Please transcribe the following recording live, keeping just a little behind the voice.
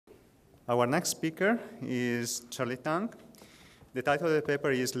Our next speaker is Charlie Tang. The title of the paper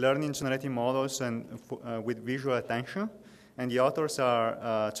is Learning Generative Models and with Visual Attention. And the authors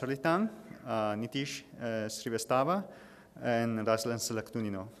are Charlie Tang, Nitish Srivastava, and Ruslan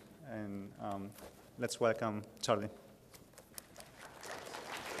Selaktunino. And let's welcome Charlie.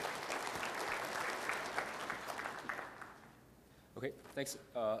 Okay, thanks.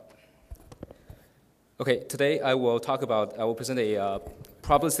 Okay, today I will present a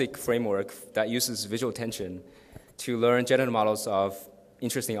probabilistic framework that uses visual attention to learn generative models of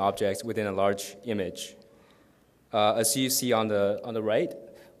interesting objects within a large image. As you see on the right,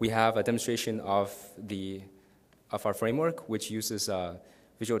 we have a demonstration of our framework, which uses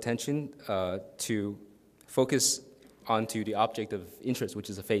visual attention to focus onto the object of interest, which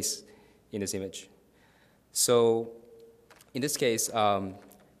is a face in this image. So in this case,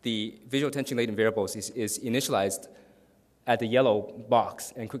 the visual attention latent variables is initialized at the yellow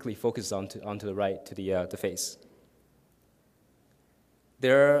box and quickly focuses onto the right to the face.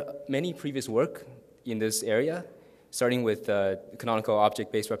 There are many previous work in this area, starting with canonical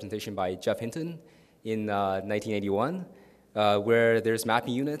object-based representation by Jeff Hinton in 1981, where there's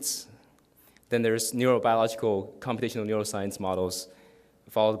mapping units. Then there's neurobiological computational neuroscience models,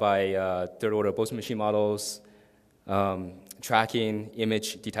 followed by third-order Boltzmann machine models, tracking,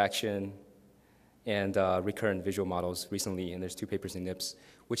 image detection, and recurrent visual models recently, and there's 2 papers in NIPS,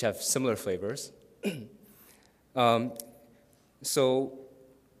 which have similar flavors. So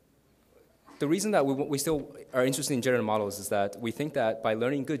the reason that we still are interested in generative models is that we think that by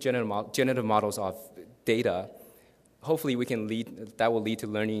learning good generative models of data, hopefully that will lead to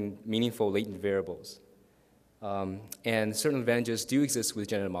learning meaningful latent variables. And certain advantages do exist with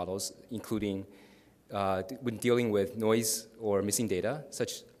generative models, including when dealing with noise or missing data,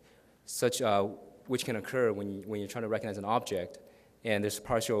 which can occur when you're trying to recognize an object, and there's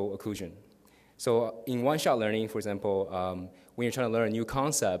partial occlusion. So in one-shot learning, for example, when you're trying to learn a new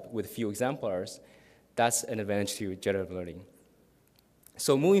concept with few exemplars, that's an advantage to generative learning.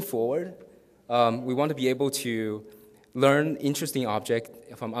 So moving forward, we want to be able to learn interesting objects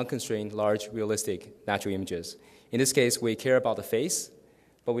from unconstrained, large, realistic natural images. In this case, we care about the face,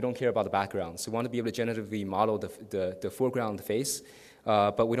 but we don't care about the background. So we want to be able to generatively model the foreground, the face,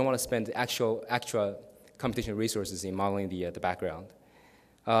 but we don't want to spend extra computational resources in modeling the background.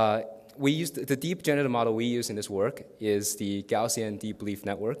 We use the deep generative model we use in this work is the Gaussian deep belief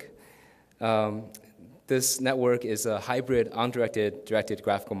network. This network is a hybrid undirected directed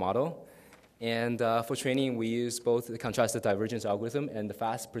graphical model. And for training, we use both the contrastive divergence algorithm and the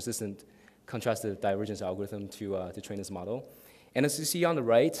fast persistent contrastive divergence algorithm to train this model. And as you see on the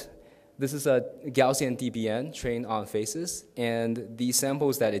right, this is a Gaussian DBN trained on faces, and the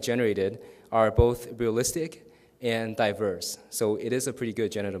samples that it generated are both realistic and diverse. So it is a pretty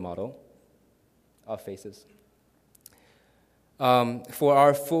good generative model of faces. For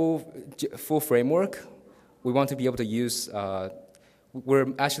our full framework, we want to be able to use,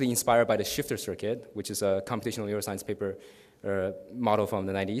 we're actually inspired by the shifter circuit, which is a computational neuroscience paper model from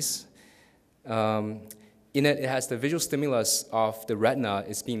the 90s. In it has the visual stimulus of the retina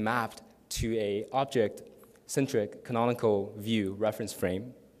is being mapped to a object-centric canonical view reference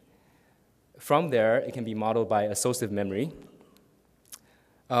frame. From there, it can be modeled by associative memory.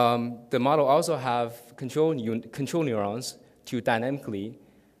 The model also have control neurons to dynamically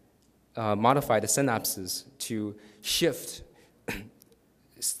modify the synapses to shift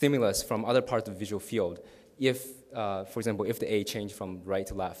stimulus from other parts of the visual field if, for example, if the A changed from right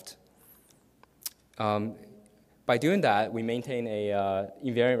to left. By doing that, we maintain a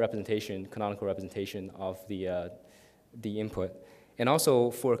invariant representation, canonical representation of the input. And also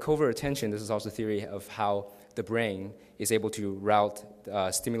for covert attention, this is also theory of how the brain is able to route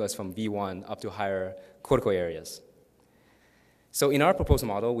stimulus from V1 up to higher cortical areas. So in our proposed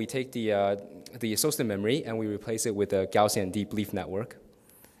model, we take the associative memory and we replace it with a Gaussian deep belief network.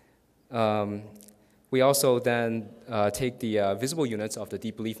 We also then take the visible units of the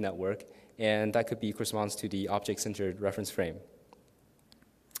deep belief network, and that could be corresponds to the object-centered reference frame.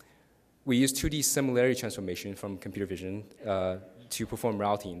 We use 2D similarity transformation from computer vision to perform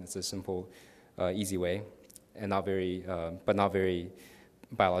routing. It's a simple, easy way, and but not very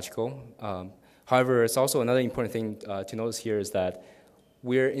biological. However, it's also another important thing to notice here is that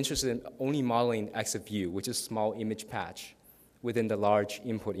we're interested in only modeling X of view, which is a small image patch within the large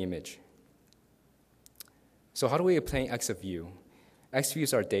input image. So how do we obtain X of view? X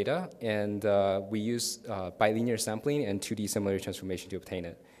views are data, and we use bilinear sampling and 2D similarity transformation to obtain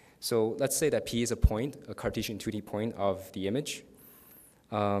it. So let's say that P is a point, a Cartesian 2D point of the image.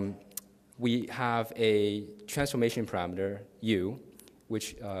 We have a transformation parameter, U,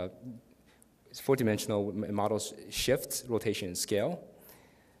 which four-dimensional models shift, rotation, and scale.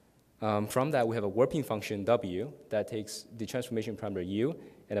 From that, we have a warping function W that takes the transformation parameter U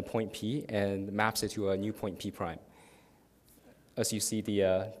and a point P and maps it to a new point P prime, as you see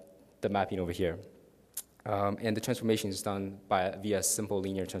the mapping over here. And the transformation is done via simple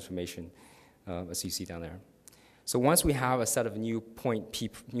linear transformation, as you see down there. So once we have a set of new points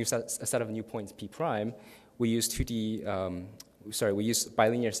P prime, we use we use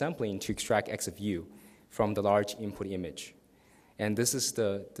bilinear sampling to extract X of U from the large input image. And this is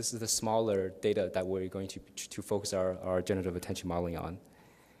the smaller data that we're going to focus our generative attention modeling on.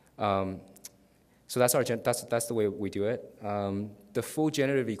 So that's the way we do it. The full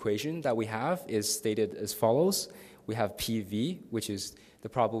generative equation that we have is stated as follows. We have PV, which is the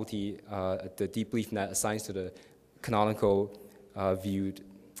probability the deep leaf net assigns to the canonical viewed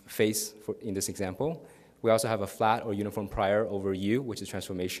face in this example. We also have a flat or uniform prior over U, which is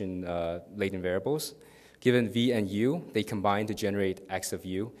transformation latent variables. Given V and U, they combine to generate X of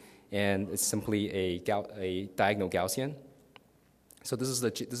U, and it's simply a diagonal Gaussian. So this is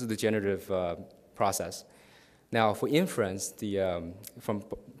the generative process. Now for inference, from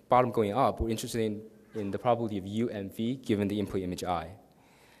bottom going up, we're interested in the probability of U and V given the input image I.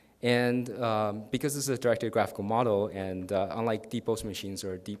 And because this is a directed graphical model, and unlike deep Boltzmann machines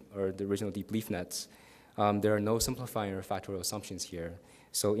or the original deep leaf nets, there are no simplifying or factorial assumptions here.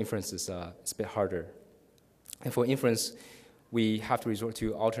 So inference is a bit harder. And for inference, we have to resort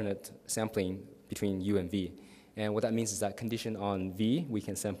to alternate sampling between U and V. And what that means is that condition on V, we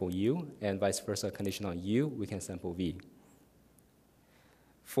can sample U, and vice versa, condition on U, we can sample V.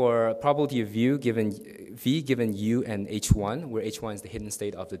 For probability of V given U and H1, where H1 is the hidden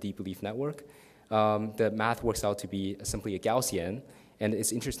state of the deep leaf network, the math works out to be simply a Gaussian. And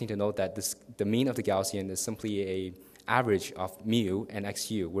it's interesting to note that the mean of the Gaussian is simply an average of mu and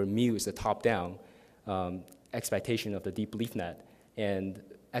XU, where mu is the top-down expectation of the deep leaf net, and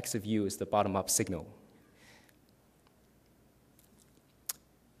X of U is the bottom-up signal.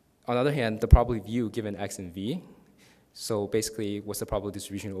 On the other hand, the probability of U given X and V, so basically what's the probability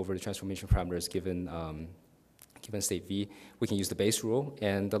distribution over the transformation parameters given state V, we can use the base rule,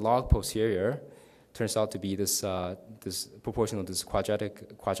 and the log posterior turns out to be this proportional, this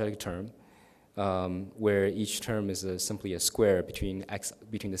quadratic term, where each term is simply a square between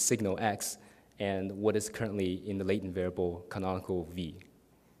the signal X and what is currently in the latent variable canonical V.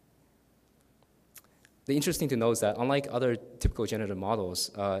 The interesting to note is that unlike other typical generative models,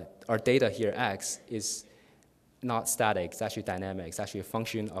 our data here, X, is not static, it's actually dynamic, it's actually a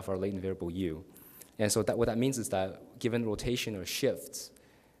function of our latent variable U. And so what that means is that given rotation or shifts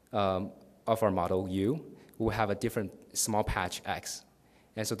of our model U, we'll have a different small patch X.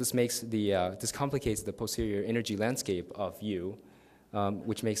 And so this makes this complicates the posterior energy landscape of U,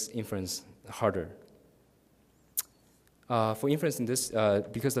 which makes inference harder. For inference in this,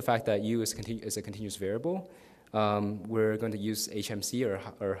 because the fact that U is a continuous variable, we're going to use HMC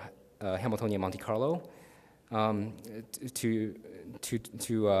or Hamiltonian Monte Carlo to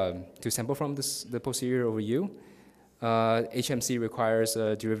sample from the posterior over U. HMC requires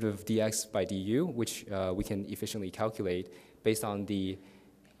a derivative of dx by du, which we can efficiently calculate based on the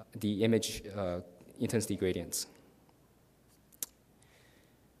image intensity gradients.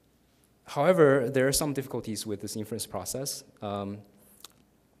 However, there are some difficulties with this inference process. The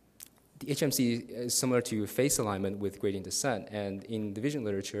HMC is similar to phase alignment with gradient descent, and in the vision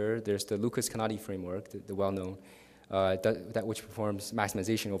literature, there's the Lucas-Canati framework, the well-known, that which performs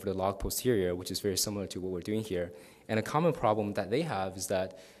maximization over the log posterior, which is very similar to what we're doing here. And a common problem that they have is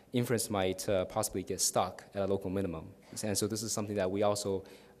that inference might possibly get stuck at a local minimum. And so this is something that we also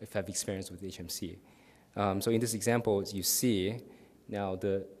have experienced with HMC. So in this example, as you see, now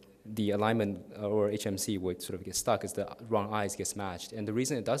the alignment or HMC would sort of get stuck as the wrong eyes gets matched. And the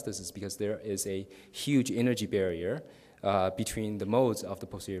reason it does this is because there is a huge energy barrier between the modes of the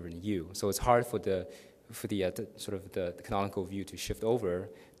posterior and U. So it's hard for the canonical view to shift over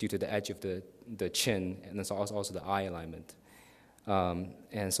due to the edge of the chin, and then also the eye alignment.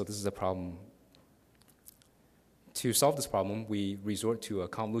 And so this is a problem. To solve this problem, we resort to a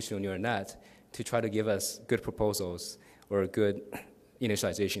convolutional neural net to try to give us good proposals or good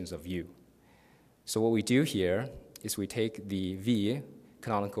initializations of U. So what we do here is we take the V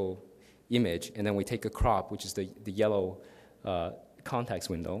canonical image, and then we take a crop, which is the yellow context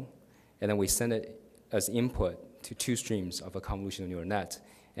window, and then we send it as input to two streams of a convolutional neural net,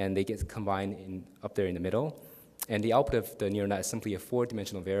 and they get combined up there in the middle. And the output of the neural net is simply a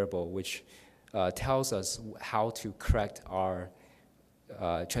four-dimensional variable, which tells us how to correct our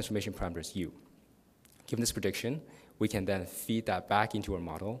transformation parameters U. Given this prediction, we can then feed that back into our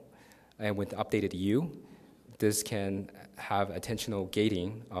model, And with updated U, this can have attentional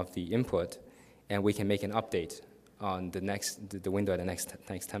gating of the input, and we can make an update on the window at the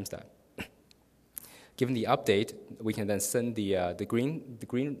next time step. Given the update, we can then send the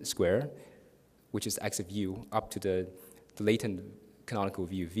green square, which is x of u, up to the latent canonical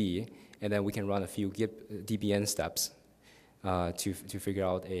view v, and then we can run a few dbn steps to figure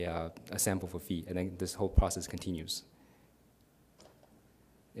out a sample for phi, and then this whole process continues.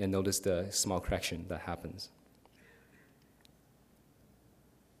 And notice the small correction that happens.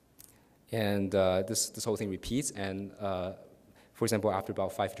 And this whole thing repeats, and for example, after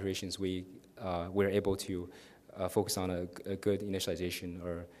about 5 iterations, we're able to focus on a good initialization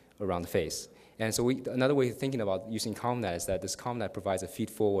or around the face. And so another way of thinking about using COMNAT is that this COMNAT provides a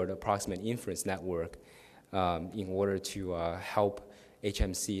feed-forward approximate inference network in order to help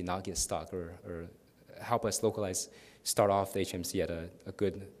HMC not get stuck or help us start off the HMC at a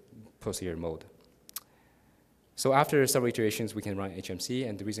good posterior mode. So after several iterations, we can run HMC,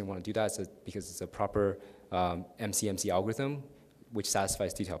 and the reason we want to do that is because it's a proper MCMC algorithm which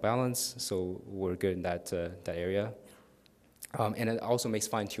satisfies detail balance, so we're good in that area. And it also makes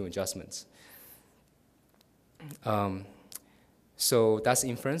fine-tune adjustments. So that's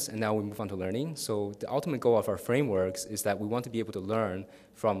inference, and now we move on to learning. So the ultimate goal of our frameworks is that we want to be able to learn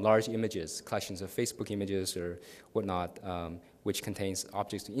from large images, collections of Facebook images or whatnot, which contains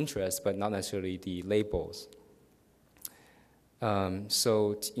objects of interest, but not necessarily the labels.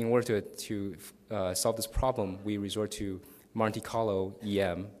 So in order to solve this problem, we resort to Monte Carlo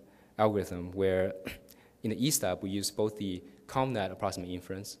EM algorithm, where in the E step, we use both the COMNAT approximate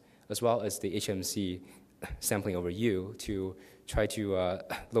inference as well as the HMC sampling over U to try to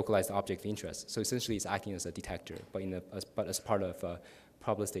localize the object of interest. So essentially, it's acting as a detector, but as part of a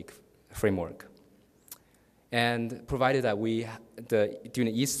probabilistic framework. And provided that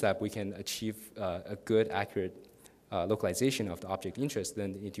during the E step, we can achieve a good, accurate localization of the object of interest,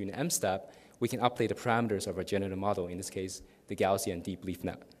 then during the M step, we can update the parameters of our generative model, in this case, the Gaussian deep leaf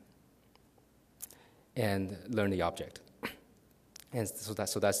net, and learn the object. And so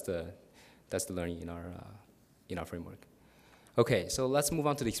that's the learning in our framework. Okay, so let's move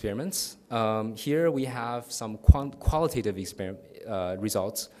on to the experiments. Here we have some qualitative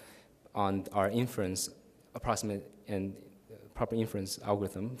results on our inference approximate and proper inference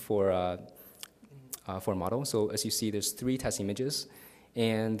algorithm for a model. So as you see, there's 3 test images,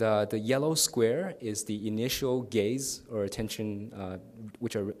 and the yellow square is the initial gaze or attention,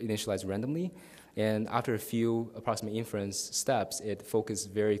 which are initialized randomly. And after a few approximate inference steps, it focuses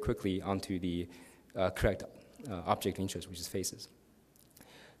very quickly onto the correct object of interest, which is faces.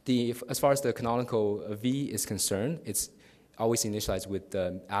 As far as the canonical V is concerned, it's always initialized with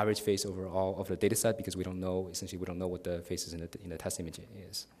the average face overall of the data set, because we don't know what the faces in the test image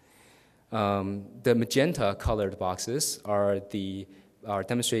is. The magenta colored boxes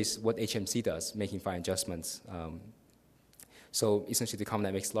demonstrates what HMC does, making fine adjustments. So essentially, the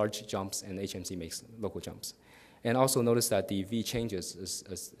COMNAT makes large jumps, and HMC makes local jumps. And also notice that the V changes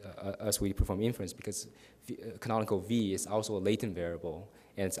as we perform inference, because canonical V is also a latent variable,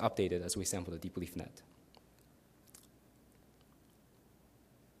 and it's updated as we sample the deep leaf net.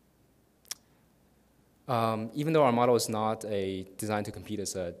 Even though our model is not designed to compete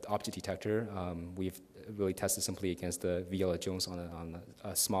as an object detector, we've really tested simply against the Viola Jones on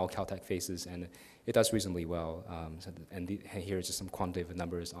small Caltech faces, and it does reasonably well. And here are just some quantitative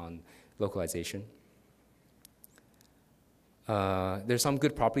numbers on localization. There's some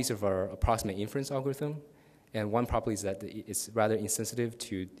good properties of our approximate inference algorithm, and one property is that it's rather insensitive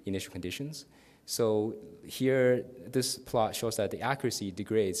to initial conditions. So here, this plot shows that the accuracy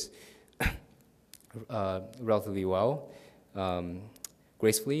degrades relatively well,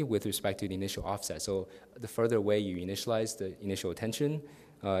 gracefully with respect to the initial offset. So the further away you initialize the initial attention,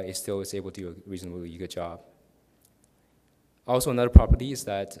 it still is able to do a reasonably good job. Also, another property is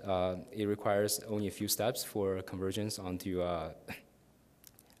that it requires only a few steps for convergence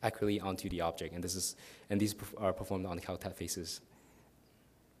accurately onto the object, and these are performed on the Caltech faces.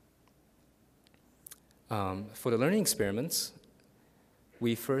 For the learning experiments,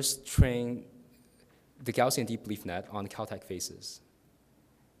 we first train the Gaussian deep leaf net on the Caltech faces.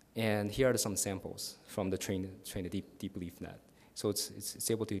 And here are some samples from the train the deep leaf net. So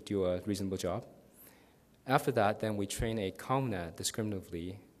it's able to do a reasonable job. After that, then we train a COMNAT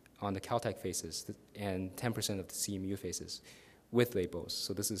discriminatively on the Caltech faces and 10% of the CMU faces with labels.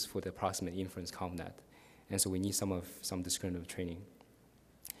 So this is for the approximate inference COMNAT. And so we need some discriminative training.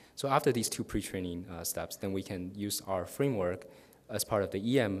 So after these 2 pre-training steps, then we can use our framework as part of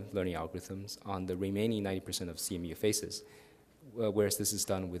the EM learning algorithms on the remaining 90% of CMU faces, whereas this is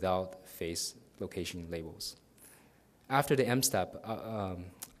done without face location labels. After the M step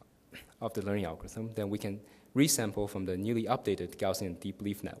of the learning algorithm, then we can resample from the newly updated Gaussian deep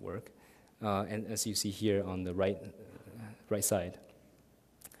leaf network. And as you see here on the right side,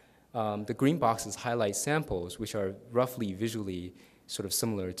 the green boxes highlight samples which are roughly visually sort of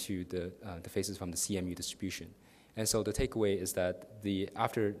similar to the faces from the CMU distribution. And so the takeaway is that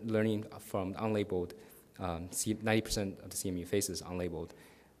after learning from unlabeled, 90% of the CMU faces unlabeled,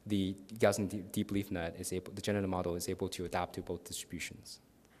 the Gaussian deep leaf net the generative model is able to adapt to both distributions.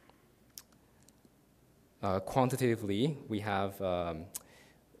 Quantitatively, we have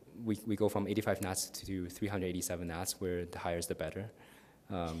we go from 85 nats to 387 nats, where the higher is the better.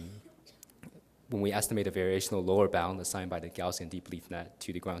 When we estimate a variational lower bound assigned by the Gaussian deep leaf net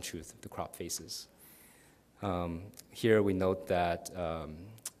to the ground truth of the crop faces. Here we note that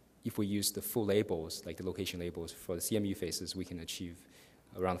if we use the full labels, like the location labels for the CMU faces, we can achieve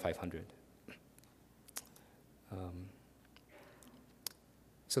around 500.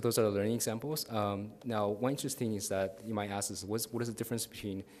 So those are the learning examples. Now, one interesting is that you might ask us, what is the difference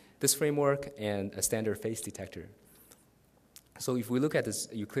between this framework and a standard face detector? So if we look at this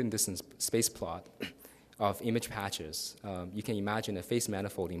Euclidean distance space plot of image patches, you can imagine a face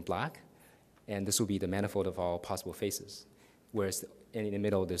manifold in black, and this will be the manifold of all possible faces, whereas in the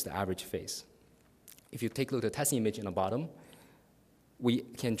middle, there's the average face. If you take a look at the testing image in the bottom, we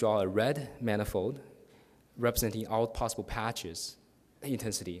can draw a red manifold representing all possible patches,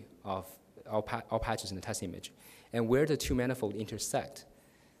 intensity of all patches in the test image. And where the two manifolds intersect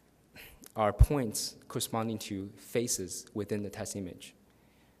are points corresponding to faces within the test image,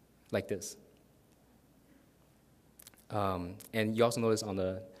 like this. And you also notice on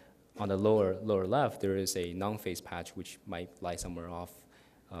the lower left, there is a non-face patch which might lie somewhere off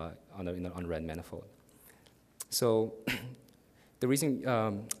on the red manifold. So the reason,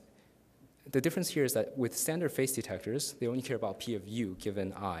 the difference here is that with standard face detectors, they only care about P of U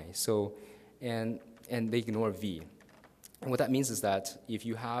given I. So, and they ignore V. And what that means is that if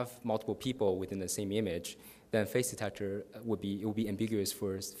you have multiple people within the same image, then face detector would be ambiguous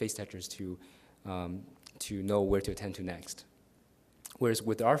for face detectors to know where to attend to next. Whereas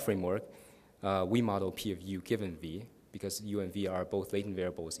with our framework, we model P of U given V, because U and V are both latent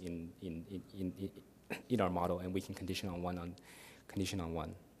variables in our model, and we can condition on one.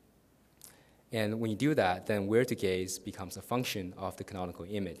 And when you do that, then where to gaze becomes a function of the canonical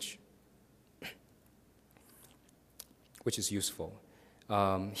image, which is useful.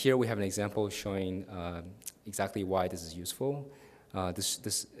 Here we have an example showing exactly why this is useful.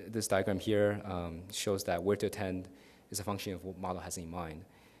 This diagram here shows that where to attend is a function of what model has in mind.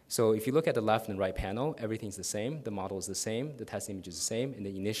 So if you look at the left and right panel, everything's the same. The model is the same. The test image is the same. And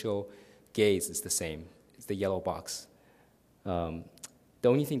the initial gaze is the same. It's the yellow box. The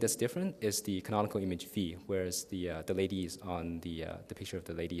only thing that's different is the canonical image V, whereas the lady is on the picture of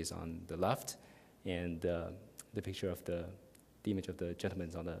the lady is on the left, and the picture of the image of the gentleman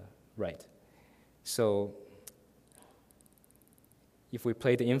is on the right. So if we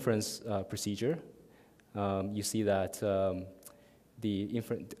play the inference procedure, you see that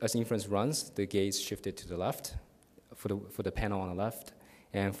as inference runs, the gaze shifted to the left for the panel on the left,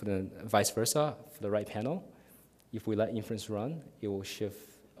 and for the vice versa for the right panel. If we let inference run, it will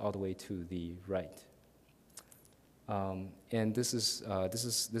shift all the way to the right. And this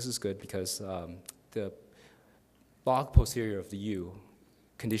is good because the log posterior of the U,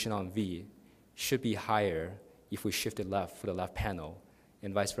 condition on V, should be higher if we shifted left for the left panel,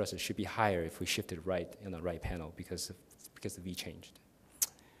 and vice versa should be higher if we shifted right in the right panel because the V changed.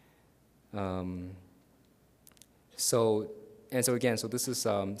 So this is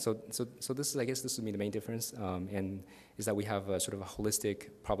I guess this would be the main difference, and is that we have a sort of a holistic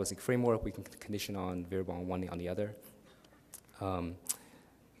probabilistic framework. We can condition on variable on one on the other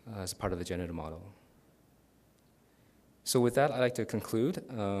as part of the generative model. So with that, I'd like to conclude.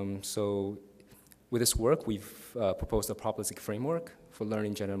 So with this work, we've proposed a probabilistic framework for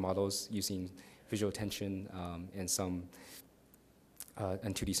learning generative models using visual attention and some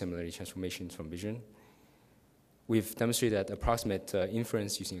and 2D similarity transformations from vision. We've demonstrated that approximate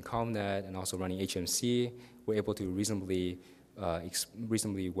inference using a column net and also running HMC, we're able to reasonably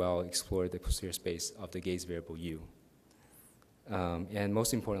well explore the posterior space of the gaze variable U. And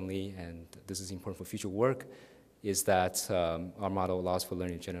most importantly, and this is important for future work, is that our model allows for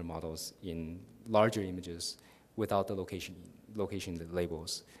learning generative models in larger images without the location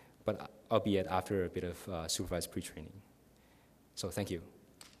labels, but albeit after a bit of supervised pre-training. So thank you.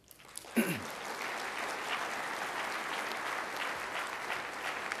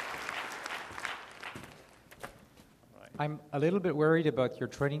 I'm a little bit worried about your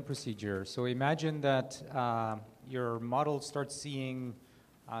training procedure. So imagine that your model starts seeing,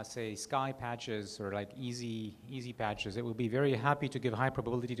 say, sky patches or like easy patches. It will be very happy to give high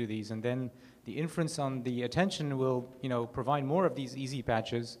probability to these, and then the inference on the attention will, provide more of these easy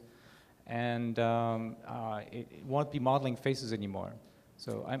patches, and it won't be modeling faces anymore.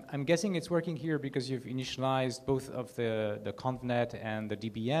 So I'm guessing it's working here because you've initialized both of the ConvNet and the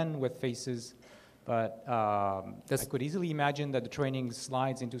DBN with faces. But I could easily imagine that the training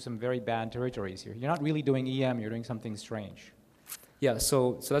slides into some very bad territories here. You're not really doing EM, you're doing something strange. Yeah,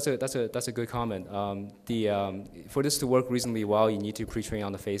 so that's a good comment. For this to work reasonably well, you need to pre-train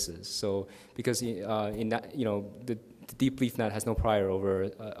on the faces. So because in that, the deep leaf net has no prior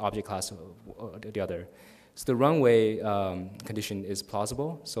over object class or the other. So the runway condition is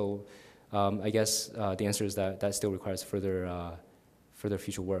plausible. So I guess the answer is that still requires further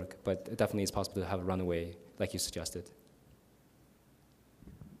future work, but it definitely is possible to have a runaway like you suggested.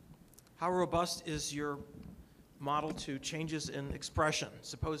 How robust is your model to changes in expression?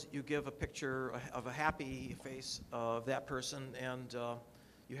 Suppose you give a picture of a happy face of that person and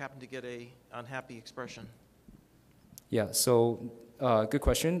you happen to get a unhappy expression. Yeah, so good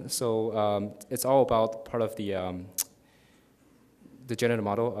question. So it's all about part of the generative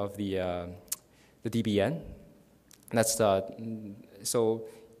model of the DBN. That's so,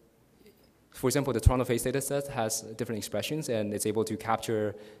 for example, the Toronto face dataset has different expressions, and it's able to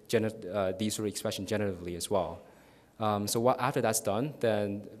capture these sort of expressions generatively as well. So after that's done,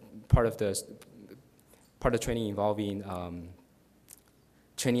 then part of the training involving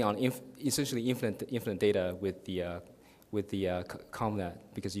training on essentially infinite data with the ConvNet,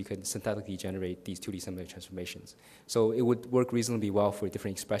 because you can synthetically generate these 2D similar transformations. So it would work reasonably well for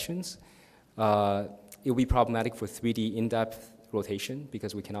different expressions. It will be problematic for 3D in-depth rotation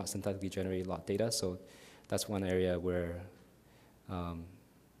because we cannot synthetically generate a lot of data. So that's one area where,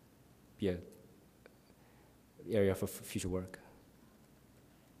 area for future work.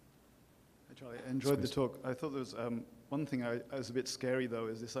 Hi, Charlie. I enjoyed the talk. I thought there was one thing I was a bit scary, though,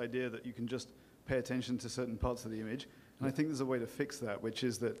 is this idea that you can just pay attention to certain parts of the image. And I think there's a way to fix that, which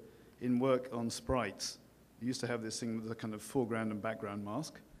is that in work on sprites, you used to have this thing with a kind of foreground and background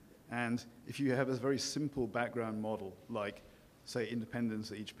mask. And if you have a very simple background model, like, say,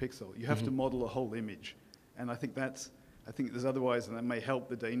 independence at each pixel, you have to model a whole image. And I think there's otherwise, and that may help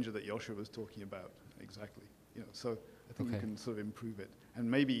the danger that Joshua was talking about. Exactly. So I think you can sort of improve it,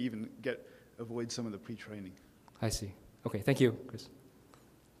 and maybe even avoid some of the pre-training. I see. Okay, thank you, Chris.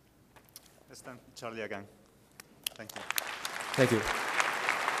 It's time, Charlie again. Thank you. Thank you.